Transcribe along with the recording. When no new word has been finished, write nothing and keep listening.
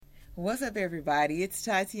What's up, everybody? It's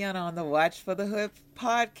Tatiana on the Watch for the Hook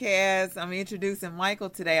podcast. I'm introducing Michael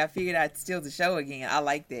today. I figured I'd steal the show again. I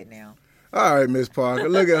like that now. All right, Miss Parker.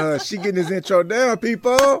 Look at her. She getting this intro down,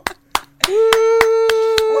 people.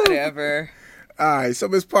 Woo! Whatever. All right, so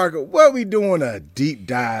Miss Parker, what we doing a deep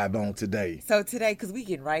dive on today? So today, because we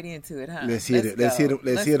getting right into it, huh? Let's hit it. Let's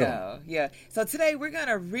hit them. Yeah. So today we're going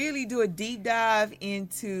to really do a deep dive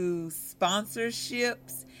into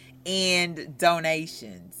sponsorships and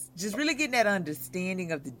donations. Just really getting that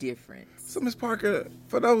understanding of the difference. So, Miss Parker,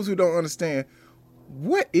 for those who don't understand,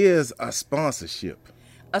 what is a sponsorship?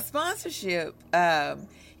 A sponsorship,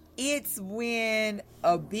 it's when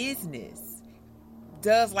a business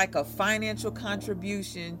does like a financial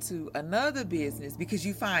contribution to another business because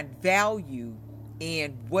you find value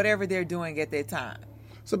in whatever they're doing at that time.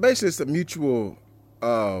 So basically, it's a mutual,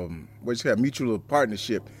 mutual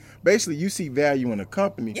partnership. Basically, you see value in a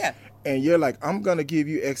company. Yeah. And you're like, I'm going to give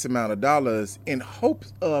you X amount of dollars in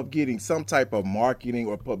hopes of getting some type of marketing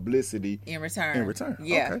or publicity. In return.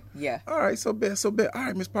 Yeah. Okay. Yeah. All right. So bet. All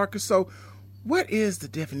right, Miss Parker. So what is the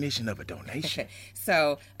definition of a donation?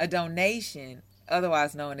 So a donation,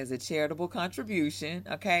 otherwise known as a charitable contribution,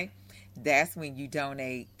 okay, that's when you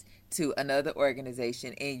donate to another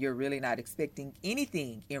organization and you're really not expecting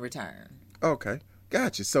anything in return. Okay.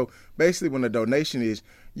 Gotcha. So basically when a donation is,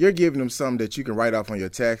 you're giving them something that you can write off on your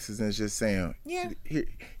taxes and it's just saying,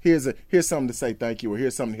 here's something to say thank you or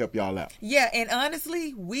here's something to help y'all out. Yeah, and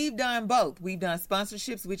honestly, we've done both. We've done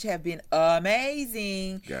sponsorships, which have been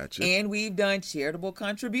amazing. Gotcha. And we've done charitable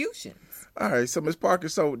contributions. All right, so Ms. Parker,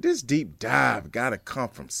 so this deep dive got to come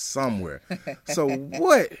from somewhere. So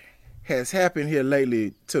what has happened here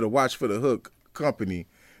lately to the Watch for the Hook company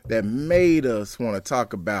that made us want to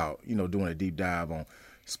talk about, doing a deep dive on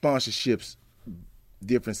sponsorships,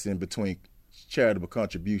 difference in between charitable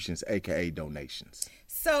contributions, aka donations?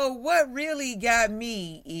 So what really got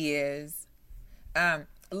me is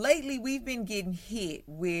lately we've been getting hit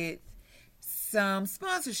with some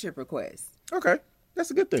sponsorship requests. Okay, that's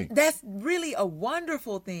a good thing. That's really a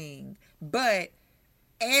wonderful thing. But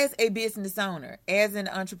as a business owner, as an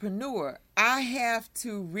entrepreneur, I have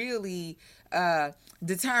to really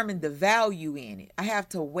determine the value in it. I have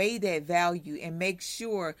to weigh that value and make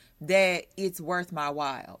sure that it's worth my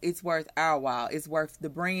while. It's worth our while. It's worth the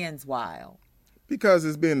brand's while. Because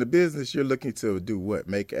it's being the business, you're looking to do what?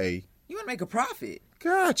 You want to make a profit.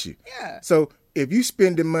 Got you. Yeah. So if you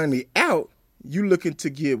spending money out, you looking to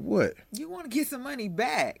get what? You want to get some money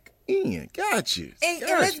back. Got you. And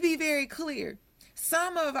let's be very clear.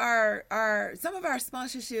 Some of our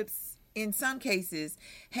sponsorships, in some cases,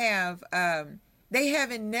 have they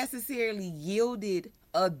haven't necessarily yielded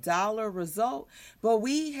a dollar result, but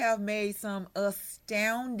we have made some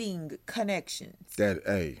astounding connections.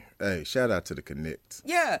 Shout out to the connects.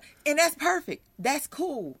 Yeah, and that's perfect. That's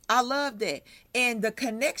cool. I love that. And the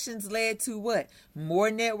connections led to what? More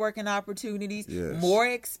networking opportunities, more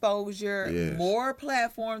exposure, more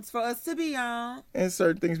platforms for us to be on. And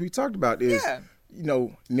certain things we talked about is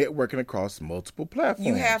networking across multiple platforms.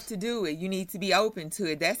 You have to do it. You need to be open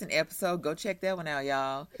to it. That's an episode. Go check that one out,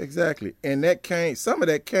 y'all. Exactly. And some of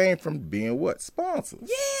that came from being what?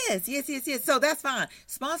 Sponsors. Yes. So that's fine.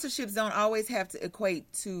 Sponsorships don't always have to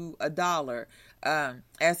equate to a dollar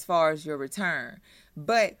as far as your return.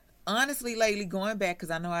 But honestly, lately, going back,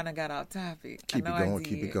 because I know I done got off topic. Keep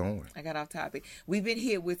it going. I got off topic. We've been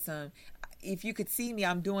hit with some... If you could see me,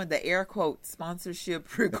 I'm doing the air quote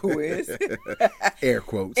sponsorship request. Air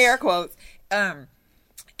quotes. Air quotes.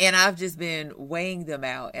 And I've just been weighing them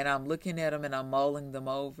out and I'm looking at them and I'm mulling them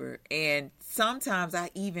over. And sometimes I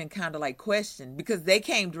even kind of like question because they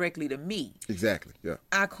came directly to me. Exactly. Yeah.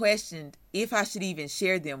 I questioned if I should even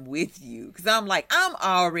share them with you because I'm like, I'm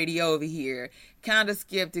already over here, kind of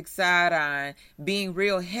skeptic, side-eyeing, being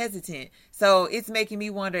real hesitant. So it's making me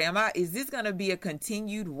wonder, is this going to be a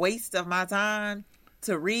continued waste of my time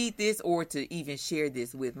to read this or to even share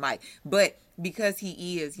this with Mike? But because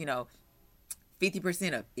he is,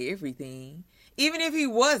 50% of everything, even if he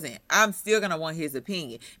wasn't, I'm still going to want his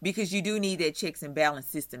opinion because you do need that checks and balance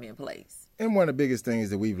system in place. And one of the biggest things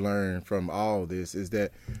that we've learned from all this is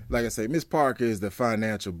that, like I say, Miss Parker is the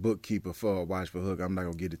financial bookkeeper for Watch for Hook. I'm not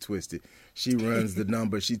going to get it twisted. She runs the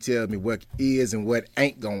numbers. She tells me what is and what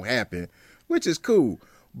ain't going to happen, which is cool.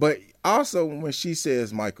 But also when she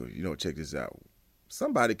says, Michael, check this out.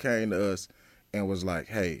 Somebody came to us and was like,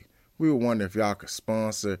 hey, we were wondering if y'all could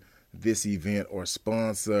sponsor this event or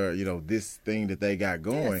sponsor, this thing that they got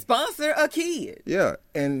going. Yeah, sponsor a kid. Yeah.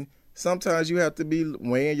 And sometimes you have to be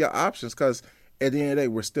weighing your options because at the end of the day,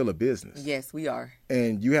 we're still a business. Yes, we are.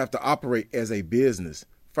 And you have to operate as a business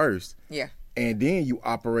first. Yeah. and then you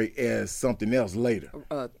operate as something else later.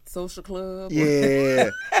 Social club. Yeah.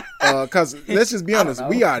 Because let's just be honest,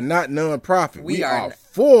 we are not non-profit. We are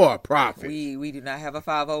for profit. We do not have a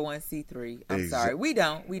 501c3. I'm sorry. We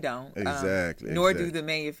don't. Exactly. Nor do the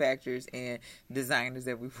manufacturers and designers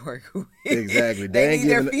that we work with. Exactly. They need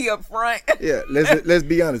their fee up front. Yeah, let's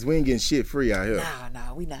be honest. We ain't getting shit free out here.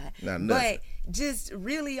 No, we not. Not but just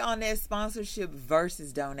really on that sponsorship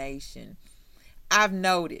versus donation, I've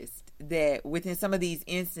noticed that within some of these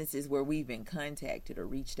instances where we've been contacted or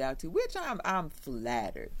reached out to, which I'm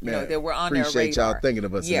flattered, that we're on their radar. Appreciate y'all thinking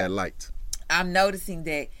of us in that light. I'm noticing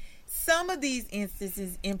that some of these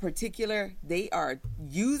instances in particular, they are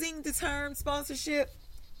using the term sponsorship.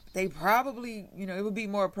 They probably, it would be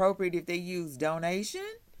more appropriate if they use donation.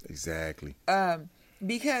 Exactly.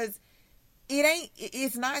 Because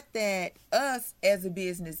it's not that us as a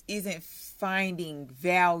business isn't finding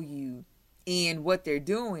value in what they're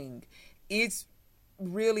doing. It's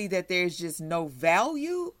really that there's just no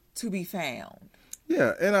value to be found.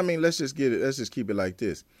 Yeah, and I mean, let's just keep it like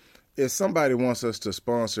this. If somebody wants us to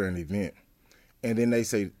sponsor an event, and then they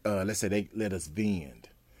say, let's say they let us vend.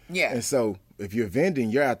 Yeah. And so if you're vending,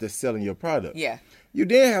 you're out there selling your product. Yeah. You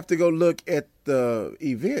then have to go look at the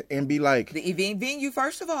event and be like, the event venue,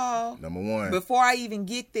 first of all. Number one. Before I even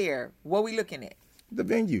get there, what are we looking at? The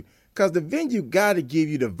venue. Because the venue got to give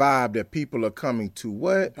you the vibe that people are coming to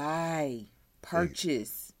what? Buy,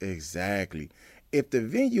 purchase. Exactly. If the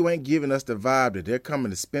venue ain't giving us the vibe that they're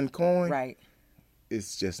coming to spend coin, right,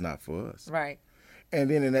 it's just not for us. Right. And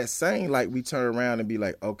then in that same light, we turn around and be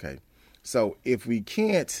like, okay, so if we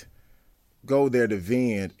can't go there to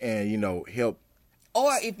vend and, help.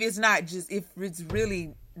 Or if it's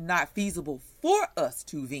really not feasible for us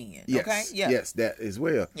to vend. Yes, okay? Yes, that as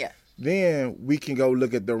well. Yeah. Then we can go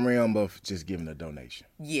look at the realm of just giving a donation.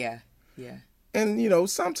 Yeah. And,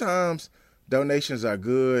 sometimes donations are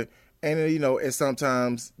good. And, and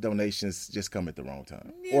sometimes donations just come at the wrong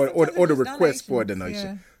time. Yeah, or the request for a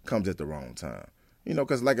donation comes at the wrong time.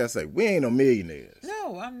 Because like I say, we ain't no millionaires.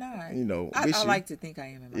 No, I'm not. I like to think I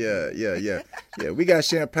am. In my Yeah. Yeah, we got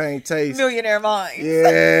champagne taste. Millionaire minds.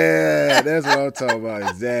 Yeah, that's what I'm talking about.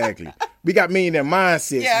 Exactly. We got millionaire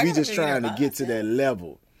mindsets. Yeah, we just trying to get to that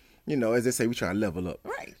level. As they say, we trying to level up.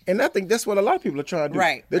 Right. And I think that's what a lot of people are trying to do.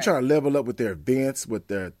 Right. They're trying to level up with their events, with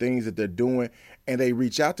their things that they're doing, and they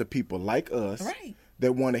reach out to people like us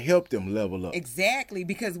that want to help them level up. Exactly,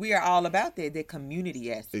 because we are all about that, the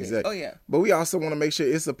community aspect. Exactly. Oh, yeah. But we also want to make sure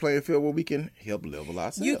it's a playing field where we can help level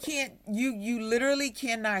ourselves. You literally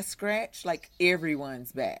cannot scratch like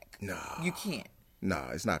everyone's back. No. You can't. No,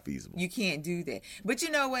 it's not feasible. You can't do that. But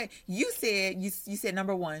you know what? You said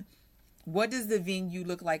number one, what does the venue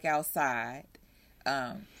look like outside?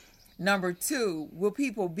 Number two, will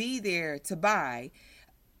people be there to buy?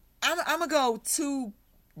 I'm going to go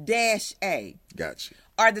 2-A. Gotcha.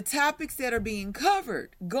 Are the topics that are being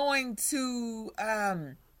covered going to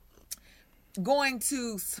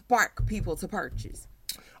spark people to purchase?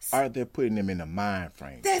 Are they putting them in a mind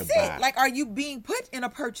frame? That's to buy? it. Like, are you being put in a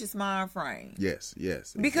purchase mind frame? Yes.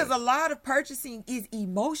 Exactly. Because a lot of purchasing is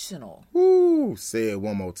emotional. Woo! Say it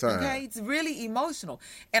one more time. Okay, it's really emotional.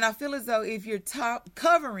 And I feel as though if you're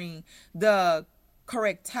covering the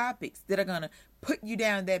correct topics that are going to put you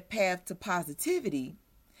down that path to positivity,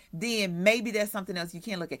 then maybe that's something else you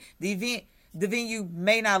can look at. The venue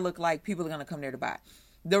may not look like people are going to come there to buy.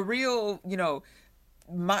 The real, the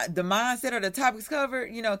mindset or the topics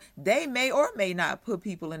covered, they may or may not put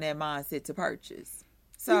people in that mindset to purchase.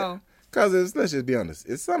 So, because let's just be honest,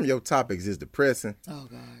 if some of your topics is depressing, oh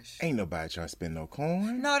gosh, ain't nobody trying to spend no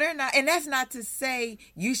coin. No, they're not, and that's not to say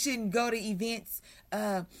you shouldn't go to events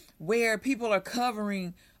where people are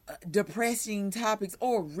covering depressing topics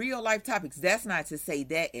or real life topics. That's not to say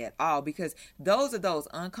that at all, because those are those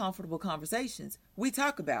uncomfortable conversations we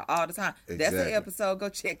talk about all the time. Exactly. That's an episode. Go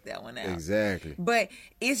check that one out. Exactly. But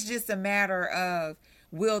it's just a matter of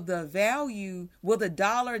will the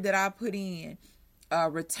dollar that I put in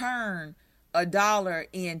return a dollar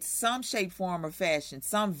in some shape, form, or fashion,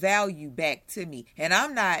 some value back to me. And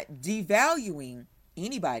I'm not devaluing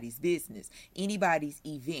anybody's business, anybody's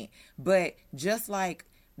event. But just like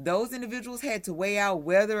those individuals had to weigh out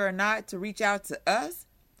whether or not to reach out to us,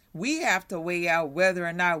 we have to weigh out whether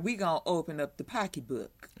or not we going to open up the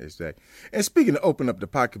pocketbook. Exactly. And speaking of open up the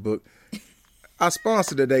pocketbook, our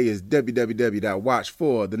sponsor today is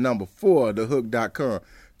www.watch4thehook.com.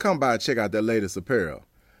 Come by and check out their latest apparel.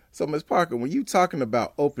 So, Ms. Parker, when you talking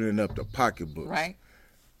about opening up the pocketbook, right,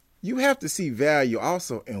 you have to see value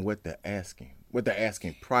also in what they're asking. what the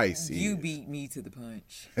asking price is. You beat me to the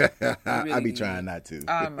punch. I be trying not to.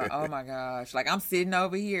 Oh my gosh. Like, I'm sitting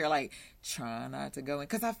over here, like, trying not to go in.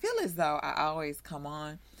 Because I feel as though I always come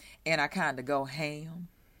on and I kind of go ham.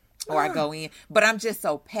 Or I go in, but I'm just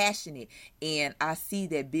so passionate, and I see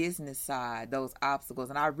that business side, those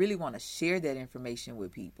obstacles, and I really want to share that information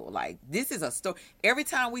with people. Like, this is a story. Every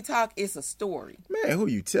time we talk, it's a story. Man, who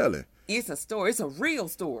you telling? It's a story. It's a real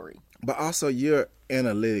story. But also, you're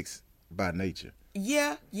analytics by nature.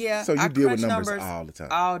 Yeah. So you deal with numbers all the time.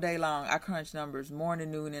 All day long. I crunch numbers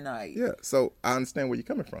morning, noon, and night. Yeah, so I understand where you're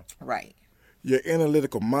coming from. Right. Your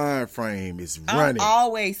analytical mind frame is running. I'm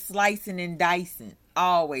always slicing and dicing.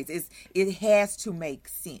 Always. It has to make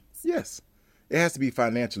sense. Yes. It has to be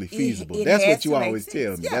financially feasible. It That's has what you to make always sense.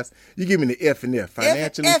 tell me. Yeah. That's you give me the F and F.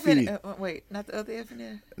 Financially feasible. Wait, not the other F and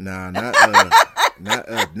F? Nah, not that.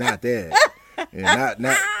 Yeah,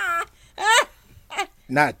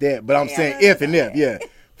 not that. But I'm saying F and F. Yeah,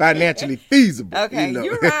 financially feasible. Okay, you know?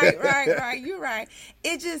 You're right. You're right.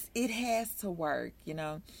 It has to work, you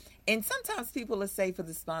know. And sometimes people will say for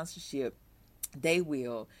the sponsorship, they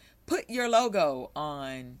will put your logo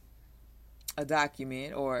on a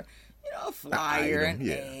document or, you know, a flyer, an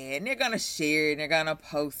ad, and they're going to share it, and they're going to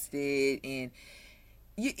post it, and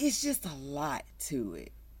it's just a lot to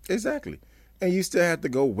it. Exactly. And you still have to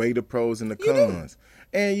go weigh the pros and the cons.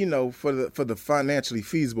 And, you know, for the financially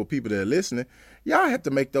feasible people that are listening, y'all have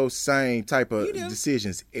to make those same type of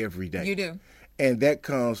decisions every day. You do. And that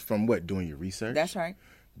comes from what? Doing your research. That's right.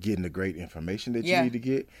 Getting the great information that you need to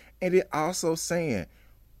get. And it also saying,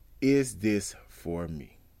 is this for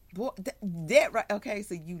me? Boy, that right. Okay,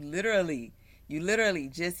 so you literally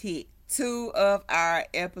just hit 2 of our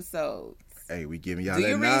episodes. Hey, we giving y'all Do that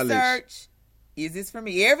your knowledge. Research. Is this for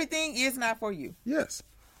me? Everything is not for you. Yes.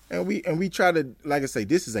 And we try to, like I say,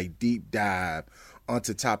 this is a deep dive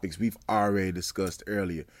onto topics we've already discussed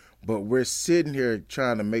earlier. But we're sitting here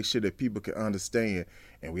trying to make sure that people can understand.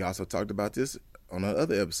 And we also talked about this on our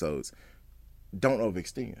other episodes. Don't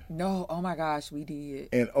overextend. No, oh my gosh, we did.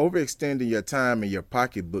 And overextending your time in your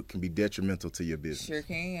pocketbook can be detrimental to your business. Sure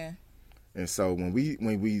can. And so when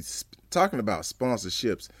we talking about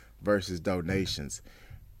sponsorships versus donations,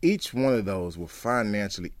 each one of those will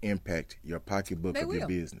financially impact your pocketbook of your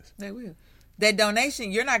business. They will. That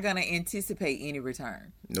donation, you're not going to anticipate any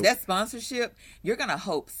return. Nope. That sponsorship, you're going to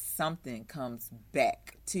hope something comes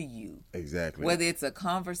back to you. Exactly. Whether it's a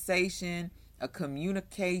conversation, a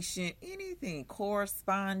communication, anything,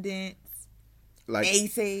 correspondence, like a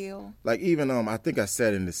sale. Like even I think I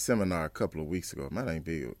sat in this seminar a couple of weeks ago. It might not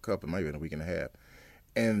be a couple, might be a week and a half.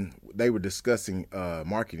 And they were discussing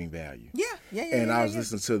marketing value. Yeah. And I was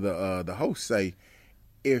listening to the host say,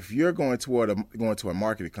 if you're going to a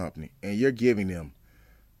marketing company and you're giving them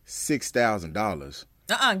 $6,000.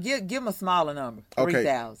 Give them a smaller number.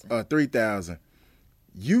 3,000. Okay, 3,000.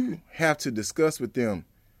 You have to discuss with them,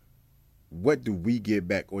 what do we get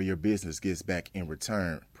back or your business gets back in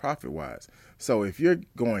return profit wise. So if you're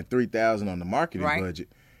going 3,000 on the marketing budget,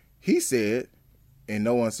 he said, in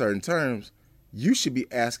no uncertain terms, you should be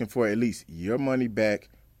asking for at least your money back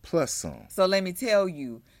plus some. So let me tell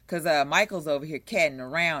you, because Michael's over here catting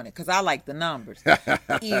around it, because I like the numbers.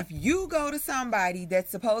 If you go to somebody that's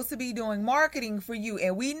supposed to be doing marketing for you,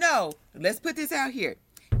 and we know, let's put this out here,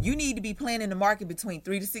 you need to be planning the market between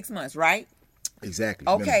 3 to 6 months, right? Exactly.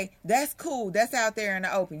 Okay, that's cool. That's out there in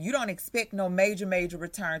the open. You don't expect no major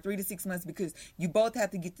return, 3 to 6 months, because you both have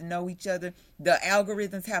to get to know each other. The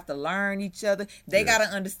algorithms have to learn each other. They got to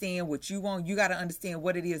understand what you want. You got to understand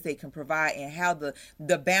what it is they can provide and how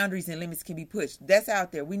the boundaries and limits can be pushed. That's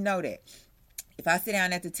out there. We know that. If I sit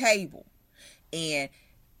down at the table and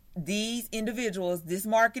these individuals, this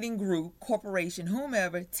marketing group, corporation,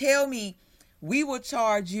 whomever, tell me we will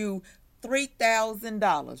charge you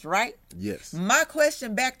 $3,000, right? Yes. My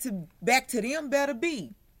question back to them better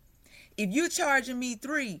be, if you're charging me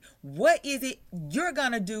 $3,000, what is it you're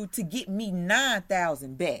gonna do to get me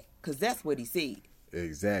 $9,000 back? Because that's what he said.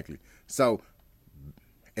 Exactly. So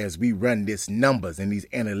as we run these numbers and these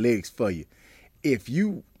analytics for you, if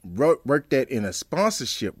you work that in a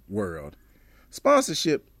sponsorship world,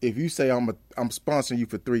 if you say I'm sponsoring you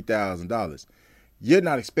for $3,000, you're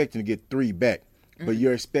not expecting to get $3,000 back. But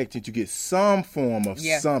you're expecting to get some form of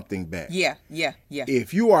something back. Yeah.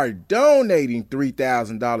 If you are donating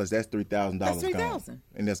 $3,000, that's $3,000 gone.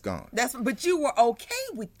 And that's gone. But you were okay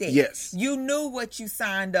with that. Yes. You knew what you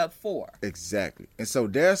signed up for. Exactly. And so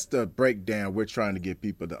that's the breakdown we're trying to get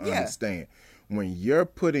people to understand. When you're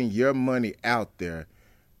putting your money out there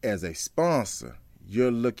as a sponsor,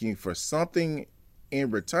 you're looking for something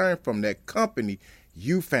in return from that company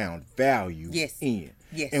you found value in.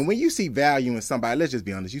 Yes. And when you see value in somebody, let's just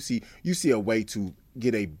be honest, you see a way to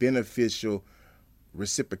get a beneficial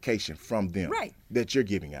reciprocation from them Right. that you're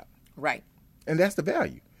giving out. Right. And that's the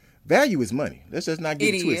value. Value is money. Let's just not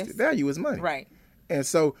get it twisted. Is. Value is money. Right. And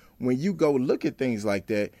so when you go look at things like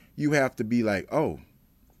that, you have to be like, oh,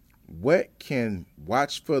 what can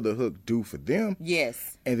Watch for the Hook do for them?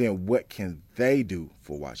 Yes. And then what can they do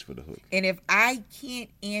for Watch for the Hook? And if I can't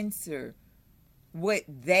answer what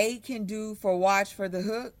they can do for Watch for the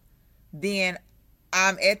Hook, then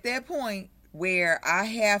I'm at that point where I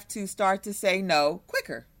have to start to say no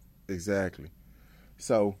quicker. Exactly.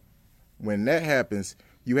 So when that happens,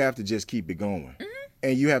 you have to just keep it going.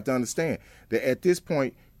 And you have to understand that at this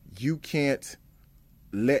point, you can't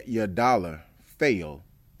let your dollar fail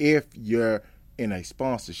if you're in a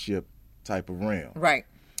sponsorship type of realm. Right.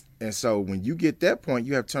 And so when you get that point,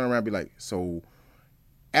 you have to turn around and be like, so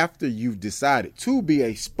after you've decided to be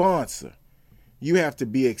a sponsor, you have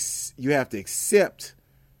to accept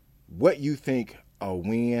what you think a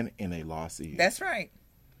win and a loss is. That's right.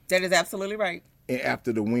 That is absolutely right. And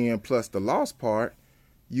after the win plus the loss part,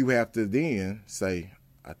 you have to then say,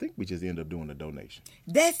 I think we just end up doing a donation.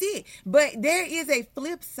 That's it. But there is a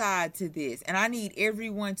flip side to this, and I need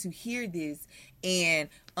everyone to hear this and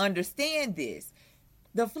understand this.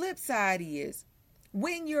 The flip side is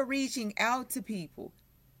when you're reaching out to people,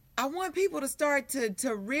 I want people to start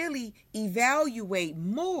to really evaluate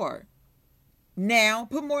more. Now,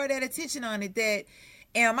 put more of that attention on it, that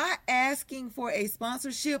am I asking for a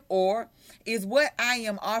sponsorship, or is what I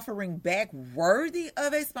am offering back worthy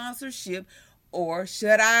of a sponsorship, or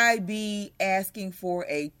should I be asking for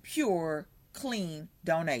a pure, clean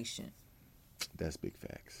donation? That's big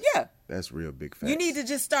facts. Yeah. That's real big facts. You need to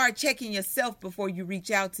just start checking yourself before you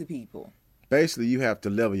reach out to people. Basically, you have to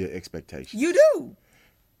level your expectations. You do.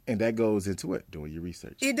 And that goes into what? Doing your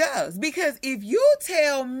research. It does. Because if you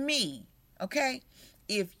tell me, okay,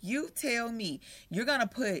 if you tell me you're going to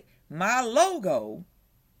put my logo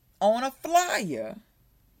on a flyer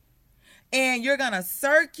and you're going to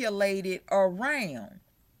circulate it around,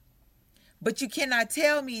 but you cannot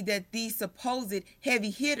tell me that these supposed heavy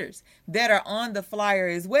hitters that are on the flyer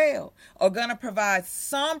as well are going to provide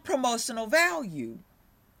some promotional value,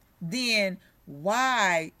 then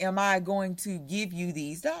why am I going to give you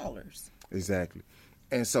these dollars? Exactly.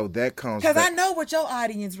 And so that comes because I know what your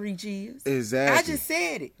audience reach is. Exactly. I just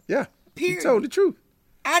said it. Yeah. Period. You told the truth.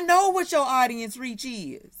 I know what your audience reach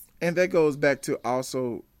is. And that goes back to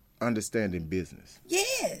also understanding business.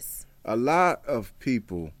 Yes. A lot of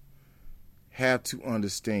people have to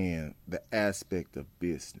understand the aspect of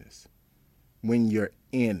business when you're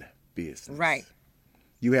in business. Right.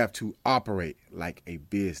 You have to operate like a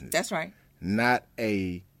business. That's right. Not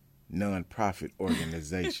a nonprofit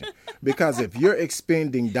organization. Because if you're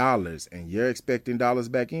expending dollars and you're expecting dollars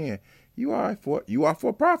back in, you are for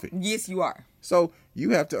profit. Yes, you are. So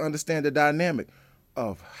you have to understand the dynamic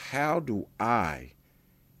of how do I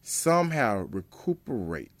somehow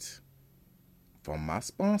recuperate from my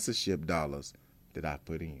sponsorship dollars that I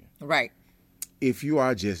put in. Right. If you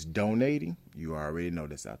are just donating, you already know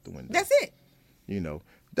that's out the window. That's it. You know,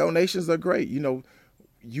 donations are great. You know,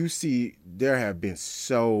 you see there have been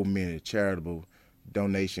so many charitable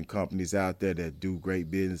donation companies out there that do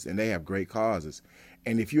great business and they have great causes.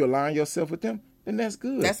 And if you align yourself with them, then that's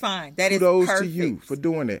good. That's fine. That Kudos is perfect. to you for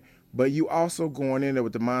doing that. But you also going in there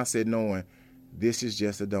with the mindset knowing this is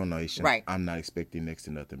just a donation. Right. I'm not expecting next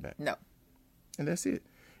to nothing back. No. And that's it.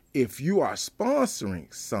 If you are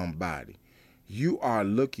sponsoring somebody, you are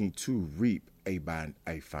looking to reap a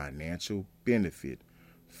financial benefit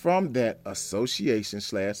from that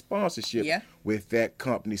association/sponsorship with that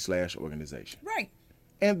company/organization. Right.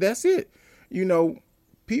 And that's it. You know,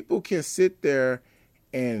 people can sit there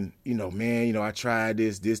and, man, I tried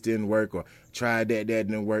this didn't work, or tried that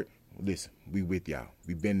didn't work. Listen, we with y'all.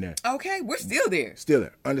 We've been there. Okay, we're still there. Still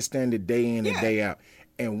there. Understand it day in and day out.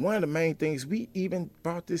 And one of the main things we even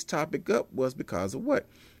brought this topic up was because of what?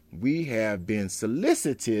 We have been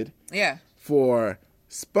solicited for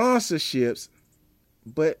sponsorships,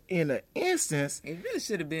 but in an instance, it really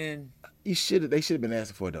should have been. They should have been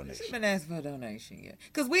asking for a donation. Should have been asking for a donation, yeah.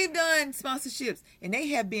 Because we've done sponsorships and they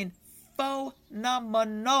have been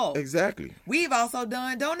phenomenal. Exactly. We've also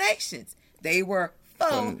done donations. They were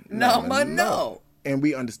phenomenal. And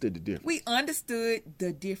we understood the difference. We understood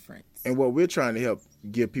the difference. And what we're trying to help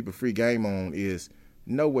give people free game on is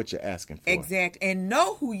know what you're asking for. Exactly. And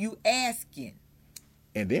know who you asking.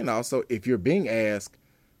 And then also, if you're being asked,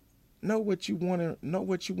 know what you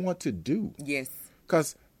want to do. Yes.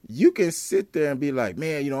 Because you can sit there and be like,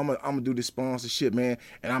 man, I'm gonna do this sponsorship, man,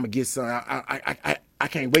 and I'm gonna get some. I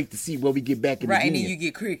can't wait to see where we get back in right, again. and then you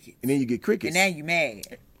get crickets. And then you get crickets. And now you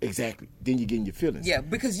mad. Exactly. Then you get in your feelings. Yeah,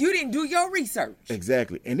 because you didn't do your research.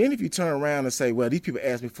 Exactly. And then if you turn around and say, well, these people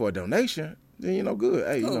asked me for a donation, then, good.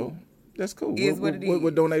 Hey, cool. That's cool. What it is.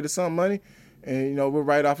 We'll donate some money, and, we'll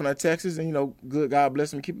write off on our taxes, and, good, God bless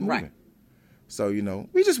them and keep it moving. Right. So,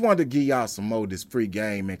 we just wanted to give y'all some more of this free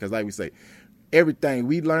game, man, because like we say, everything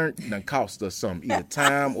we learned done cost us something, either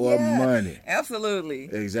time or money. Absolutely.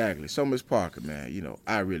 Exactly. So, Ms. Parker, man,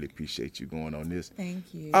 I really appreciate you going on this.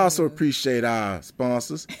 Thank you. I also appreciate our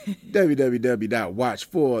sponsors,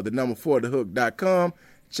 www.watch4thehook.com.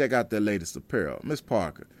 Check out their latest apparel. Ms.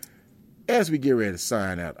 Parker, as we get ready to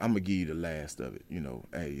sign out, I'm going to give you the last of it.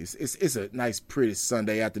 Hey, it's a nice, pretty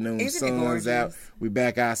Sunday afternoon. Isn't it Sun's gorgeous? out. We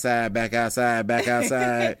back outside. Give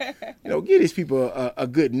these people a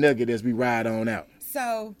good nugget as we ride on out.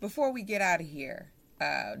 So, before we get out of here,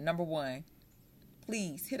 number one,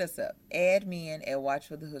 please hit us up,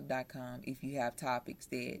 admin@watchforthehook.com, if you have topics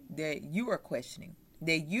that you are questioning,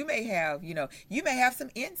 that you may have some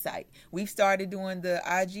insight. We've started doing the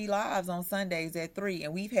IG lives on Sundays at 3,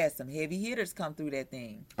 and we've had some heavy hitters come through that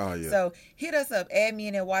thing. Oh, yeah. So hit us up,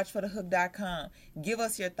 admin@watchforthehook.com. Give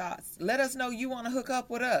us your thoughts. Let us know you want to hook up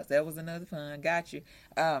with us. That was another fun. Got you.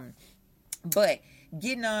 But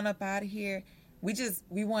getting on up out of here, we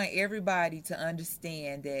want everybody to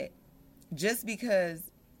understand that just because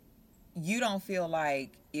you don't feel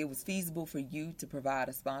like it was feasible for you to provide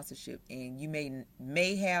a sponsorship, and you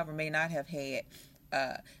may have or may not have had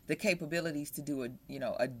the capabilities to do a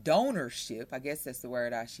donorship, I guess that's the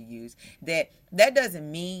word I should use, that doesn't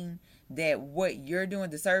mean that what you're doing,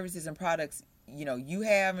 the services and products you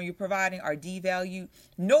have and you're providing, are devalued,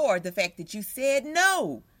 nor the fact that you said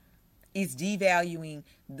no is devaluing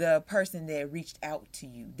the person that reached out to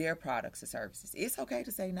you, their products or services. It's okay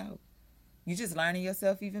to say no. You're just learning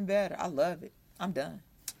yourself even better. I love it. I'm done.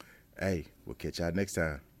 Hey, we'll catch y'all next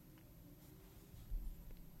time.